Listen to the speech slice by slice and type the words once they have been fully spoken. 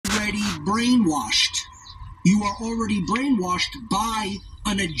already brainwashed. You are already brainwashed by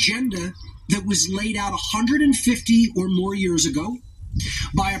an agenda that was laid out 150 or more years ago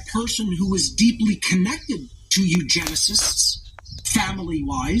by a person who was deeply connected to eugenicists,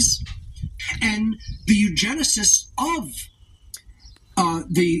 family-wise, and the eugenicists of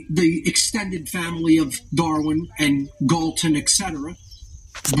the extended family of Darwin and Galton, etc.,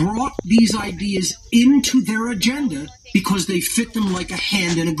 brought these ideas into their agenda because they fit them like a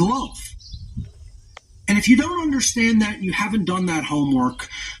hand in a glove. And if you don't understand that and you haven't done that homework,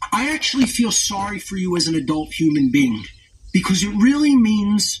 I actually feel sorry for you as an adult human being, because it really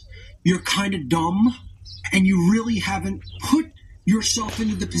means you're kind of dumb and you really haven't put yourself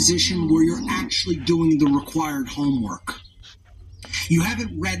into the position where you're actually doing the required homework. You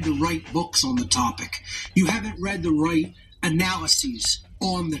haven't read the right books on the topic. You haven't read the right analyses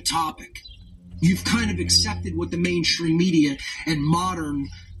on the topic. You've kind of accepted what the mainstream media and modern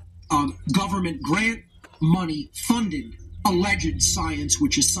government grant money funded alleged science,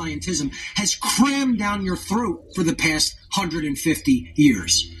 which is scientism, has crammed down your throat for the past 150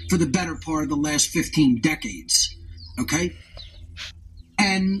 years, for the better part of the last 15 decades. Okay?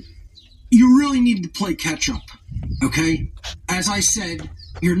 And you really need to play catch up. Okay? As I said,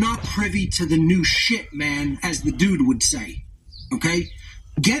 you're not privy to the new shit, man, as the dude would say. Okay?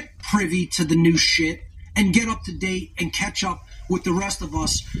 Get privy to the new shit and get up to date and catch up with the rest of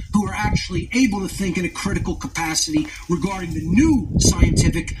us who are actually able to think in a critical capacity regarding the new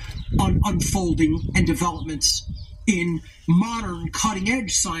scientific unfolding and developments in modern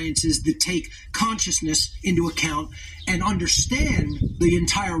cutting-edge sciences that take consciousness into account and understand the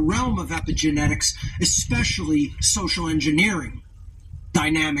entire realm of epigenetics, especially social engineering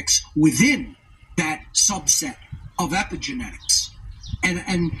dynamics within that subset of epigenetics.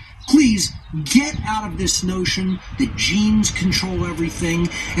 And please get out of this notion that genes control everything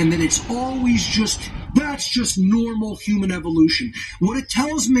and that it's always that's just normal human evolution. What it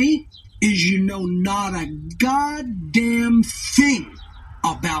tells me is you know not a goddamn thing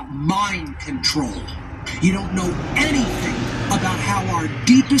about mind control. You don't know anything about how our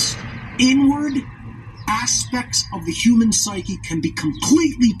deepest inward aspects of the human psyche can be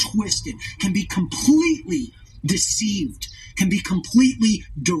completely twisted, can be completely deceived, can be completely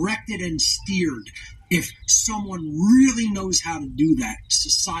directed and steered if someone really knows how to do that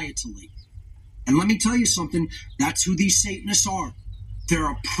societally. And let me tell you something, that's who these Satanists are.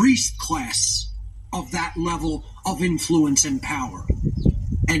 They're a priest class of that level of influence and power.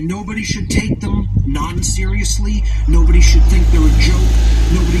 And nobody should take them non-seriously. Nobody should think they're a joke.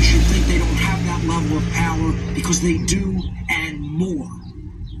 Nobody should think they don't have that level of power, because they do, and more.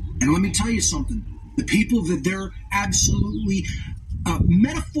 And let me tell you something. The people that they're absolutely,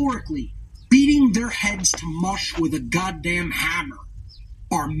 metaphorically, beating their heads to mush with a goddamn hammer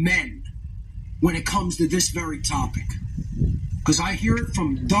are men when it comes to this very topic. Because I hear it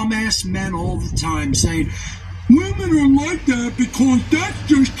from dumbass men all the time saying, women are like that because that's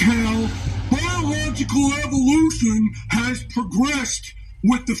just how biological evolution has progressed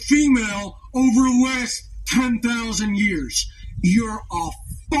with the female over the last 10,000 years. You're a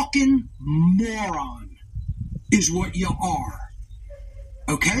fucking moron, is what you are.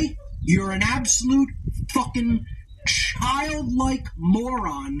 Okay? You're an absolute fucking childlike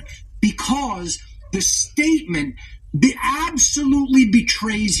moron, because the statement absolutely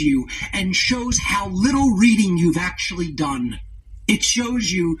betrays you and shows how little reading you've actually done. It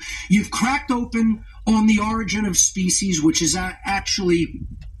shows you've cracked open on the origin of species, which is actually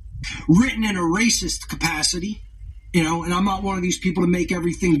written in a racist capacity. You know, and I'm not one of these people to make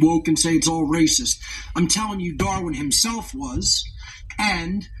everything woke and say it's all racist. I'm telling you, Darwin himself was,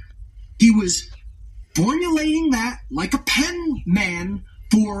 and he was formulating that like a pen man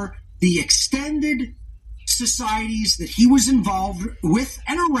for the extended societies that he was involved with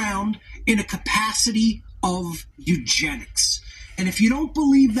and around in a capacity of eugenics. And if you don't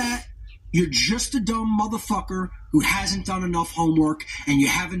believe that, you're just a dumb motherfucker who hasn't done enough homework and you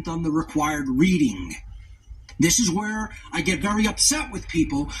haven't done the required reading. This is where I get very upset with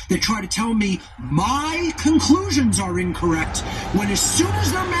people that try to tell me my conclusions are incorrect, when as soon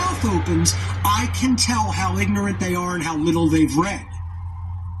as their mouth opens, I can tell how ignorant they are and how little they've read.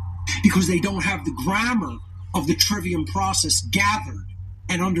 Because they don't have the grammar of the trivium process gathered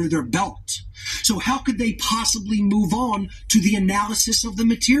and under their belt. So how could they possibly move on to the analysis of the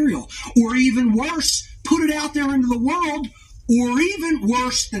material? Or even worse, put it out there into the world, or even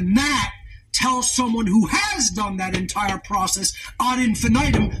worse than that, tell someone who has done that entire process ad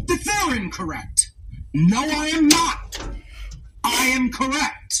infinitum that they're incorrect. No, I am not. I am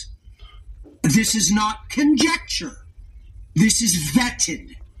correct. This is not conjecture. This is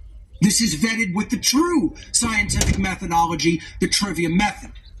vetted. This is vetted with the true scientific methodology, the trivia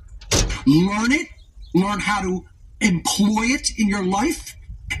method. Learn it, learn how to employ it in your life,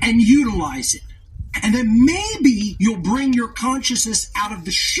 and utilize it. And then maybe you'll bring your consciousness out of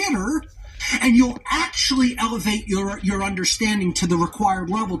the shitter, and you'll actually elevate your understanding to the required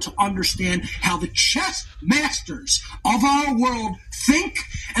level to understand how the chess masters of our world think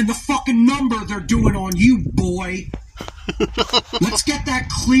and the fucking number they're doing on you, boy. Let's get that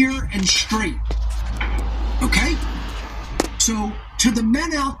clear and straight. Okay? So, to the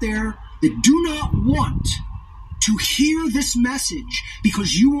men out there that do not want to hear this message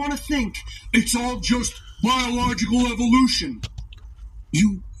because you want to think it's all just biological evolution,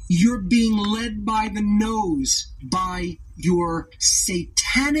 you're being led by the nose by your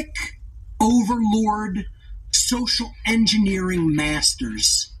satanic overlord social engineering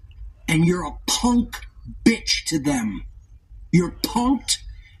masters, and you're a punk bitch to them. You're punked,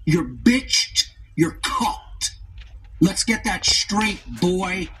 you're bitched, you're cucked. Let's get that straight,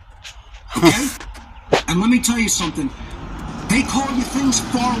 boy. Okay? And let me tell you something. They call you things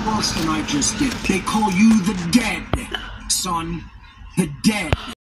far worse than I just did. They call you the dead, son. The dead.